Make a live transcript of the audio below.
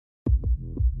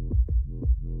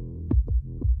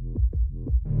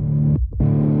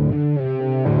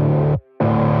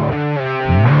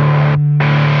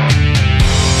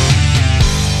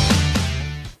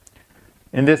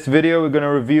In this video, we're going to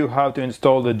review how to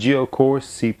install the Geocore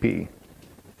CP.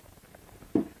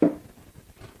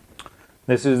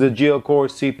 This is the Geocore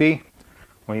CP.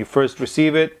 When you first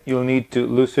receive it, you'll need to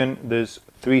loosen these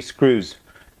 3 screws.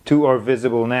 2 are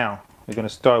visible now. We're going to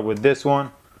start with this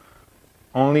one.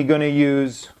 Only going to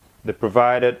use the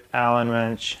provided Allen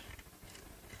wrench.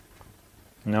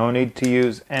 No need to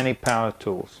use any power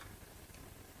tools.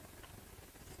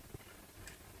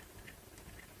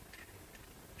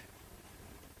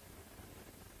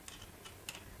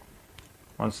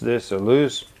 Once this is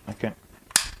loose, I can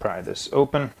pry this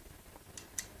open.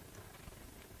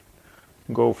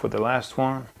 Go for the last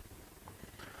one.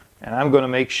 And I'm going to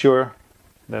make sure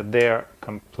that they are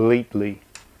completely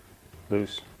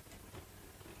loose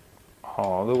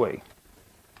all the way.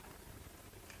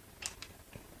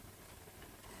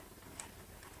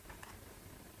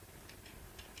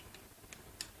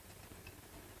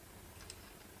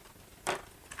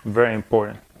 Very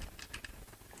important.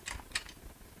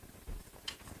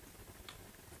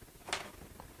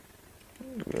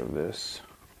 Give this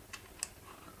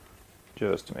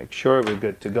just to make sure we're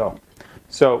good to go.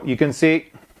 So you can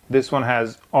see this one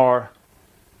has R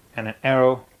and an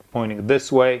arrow pointing this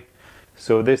way.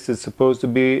 So this is supposed to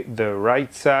be the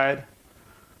right side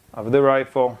of the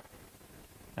rifle,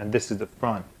 and this is the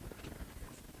front.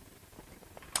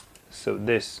 So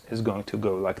this is going to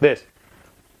go like this.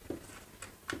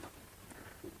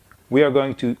 We are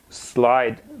going to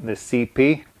slide the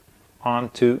CP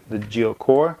onto the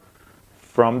Geocore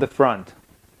from the front.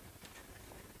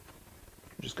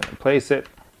 I'm just going to place it,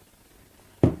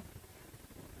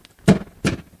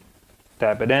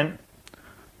 tap it in.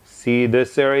 See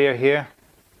this area here?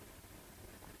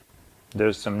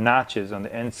 There's some notches on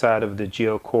the inside of the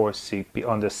Geocore CP,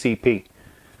 on the CP.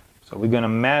 So we're going to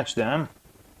match them.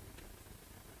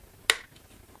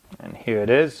 And here it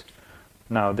is.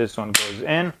 Now this one goes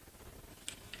in.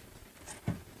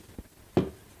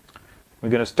 We're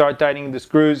going to start tightening the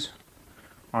screws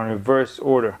on reverse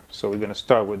order. So we're going to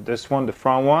start with this one, the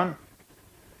front one.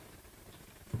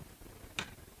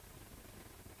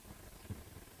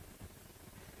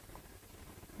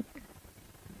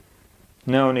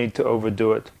 No need to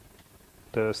overdo it.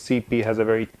 The CP has a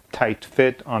very tight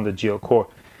fit on the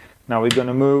Geocore. Now we're going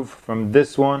to move from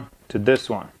this one to this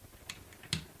one.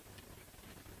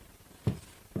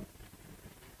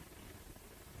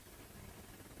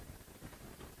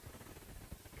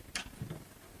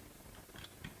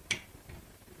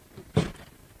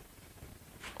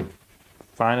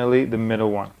 Finally, the middle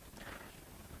one.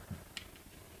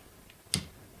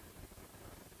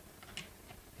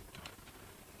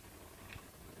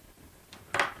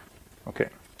 Okay,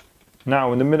 now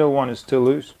when the middle one is still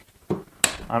loose,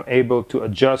 I'm able to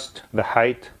adjust the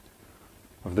height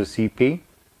of the CP.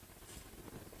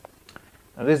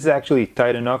 Now this is actually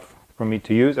tight enough for me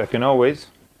to use. I can always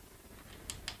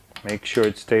make sure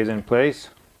it stays in place.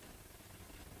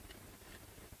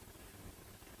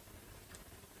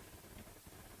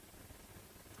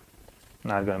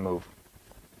 Not going to move.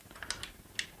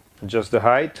 Adjust the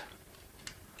height.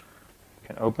 You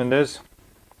can open this,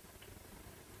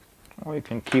 or you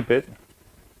can keep it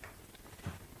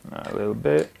a little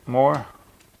bit more.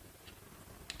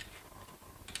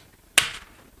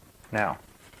 Now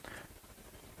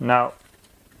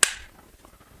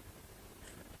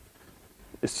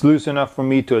it's loose enough for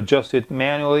me to adjust it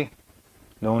manually.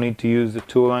 Don't need to use the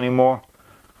tool anymore,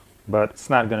 but it's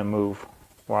not going to move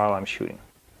while I'm shooting.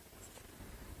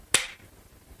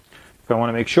 If I want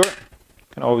to make sure,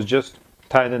 I can always just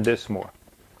tighten this more.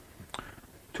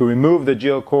 To remove the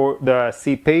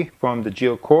CP from the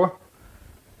Geocore,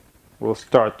 we'll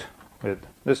start with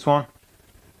this one,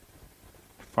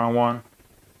 front one.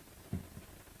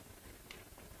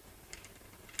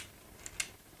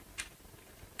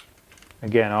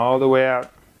 Again, all the way out.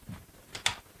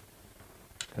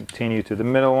 Continue to the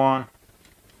middle one.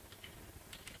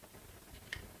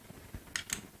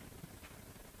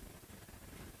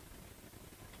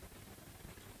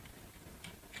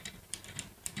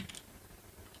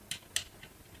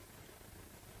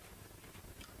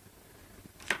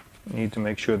 Need to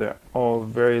make sure they're all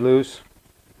very loose.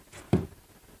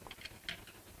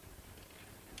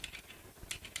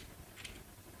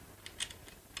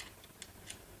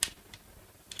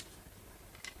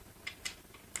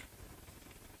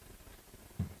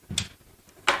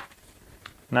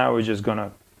 Now we're just going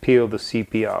to peel the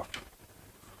CP off.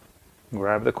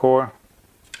 Grab the core.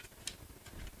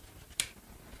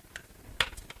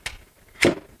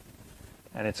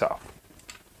 And it's off.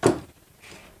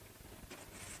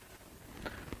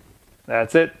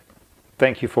 That's it.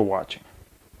 Thank you for watching.